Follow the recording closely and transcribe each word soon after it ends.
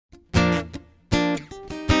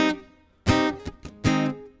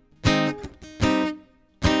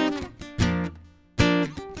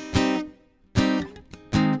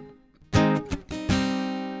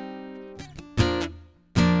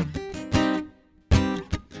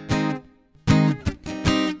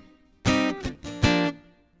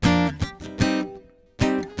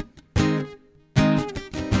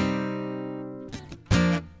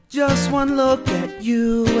Just one look at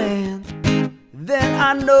you and then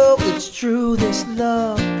I know it's true. This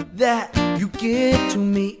love that you give to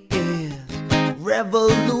me is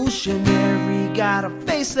revolutionary. Got a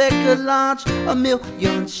face that could launch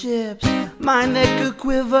 1,000,000 ships, mind that could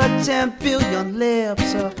quiver 10 billion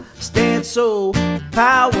lips. Stand so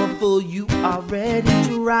powerful, you are ready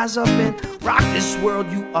to rise up and rock this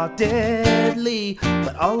world. You are deadly,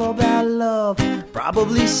 but all about love,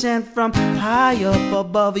 probably sent from high up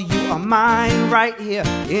above. You are mine right here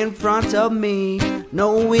in front of me,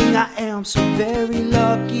 knowing I am so very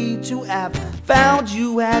lucky to have found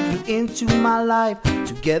you, have you into my life.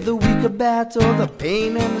 Together we could battle the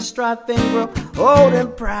pain and the strife and grow old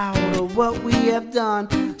and proud of what we have done,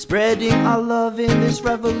 spreading our love in this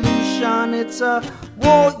revolution. It's a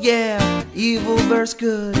war, yeah, evil versus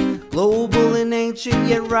good, global and ancient,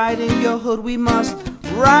 yet right in your hood. We must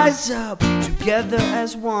rise up together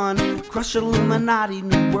as one, crush Illuminati,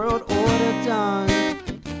 new world order done.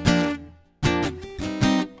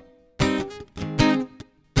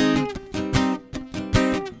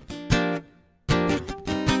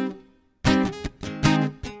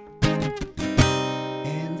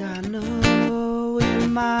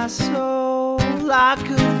 My soul, I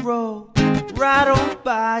could roll right on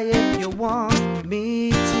by if you want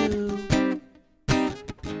me to.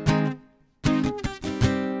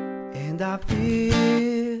 And I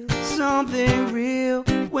feel something real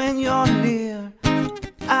when you're near.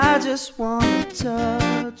 I just wanna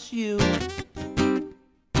touch you.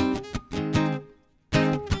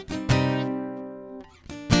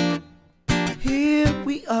 Here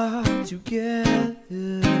we are together.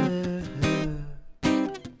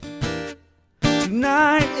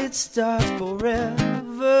 Tonight it starts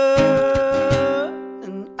forever,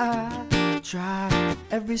 and I try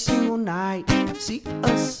every single night, see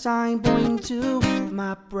a sign pointing to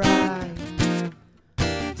my bride.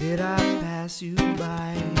 Did I pass you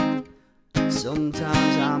by?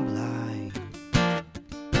 Sometimes I'm blind.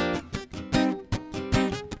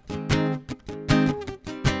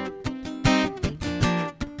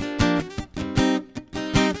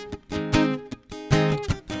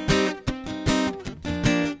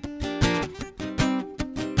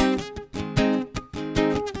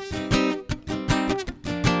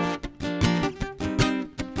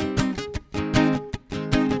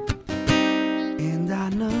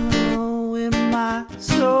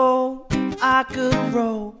 So I could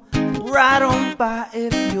roll right on by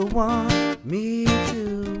if you want me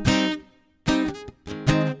to.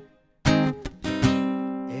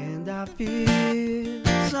 And I feel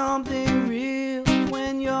something real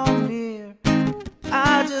when you're near.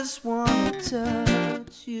 I just wanna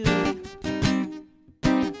touch you.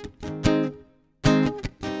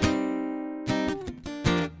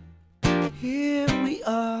 Here we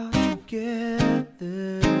are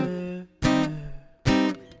together.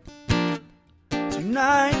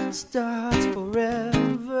 Tonight starts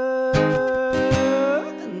forever,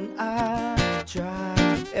 and I try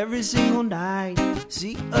every single night,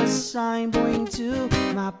 see a sign pointing to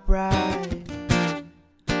my bride.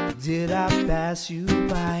 Did I pass you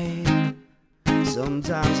by?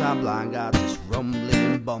 Sometimes I'm blind, got this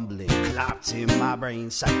rumbling, bumbling, clots in my brain,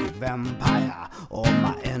 psychic vampire, all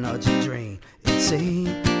my energy drained,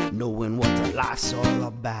 insane, knowing what the life's all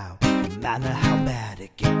about. No matter how bad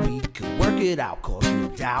it can be, could work it out, cause no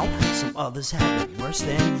doubt some others have it worse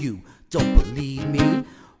than you. Don't believe me?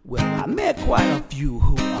 Well, I met quite a few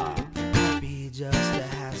who are happy just to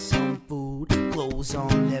have some food, clothes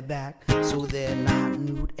on their back so they're not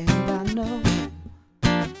nude. And I know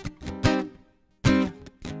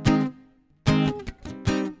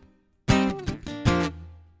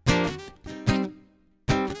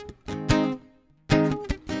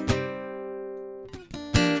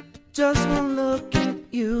just one look at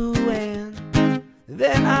you and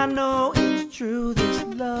then I know it's true. This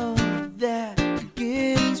love that you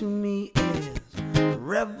give to me is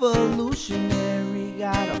revolutionary.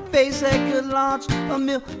 Got a face that could launch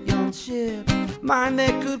 1,000,000 ships, mind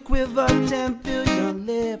that could quiver 10 billion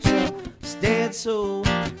lips. Stand so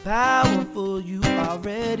powerful, you are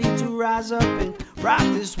ready to rise up and rock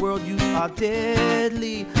this world. You are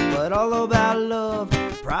deadly, but all about love,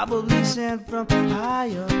 probably sent from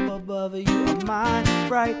high up above. You are mine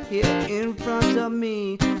right here in front of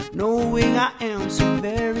me, knowing I am so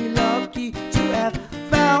very lucky to have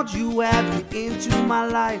found you, have you into my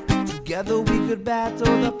life. Together we could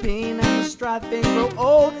battle the pain and the strife and grow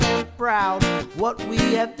old and proud. What we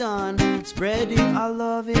have done, spreading our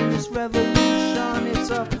love in this revolution. It's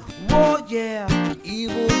a Oh yeah,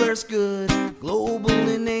 evil versus good, global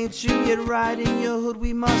and ancient, yet right in your hood.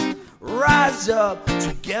 We must rise up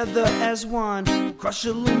together as one. Crush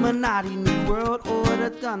Illuminati, new world order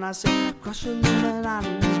done. I say, crush Illuminati,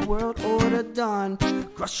 new world order done.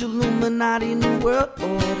 Crush Illuminati, new world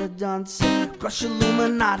order done. Say, crush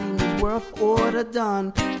Illuminati, new world order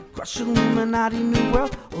done. Crush Illuminati, new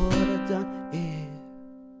world order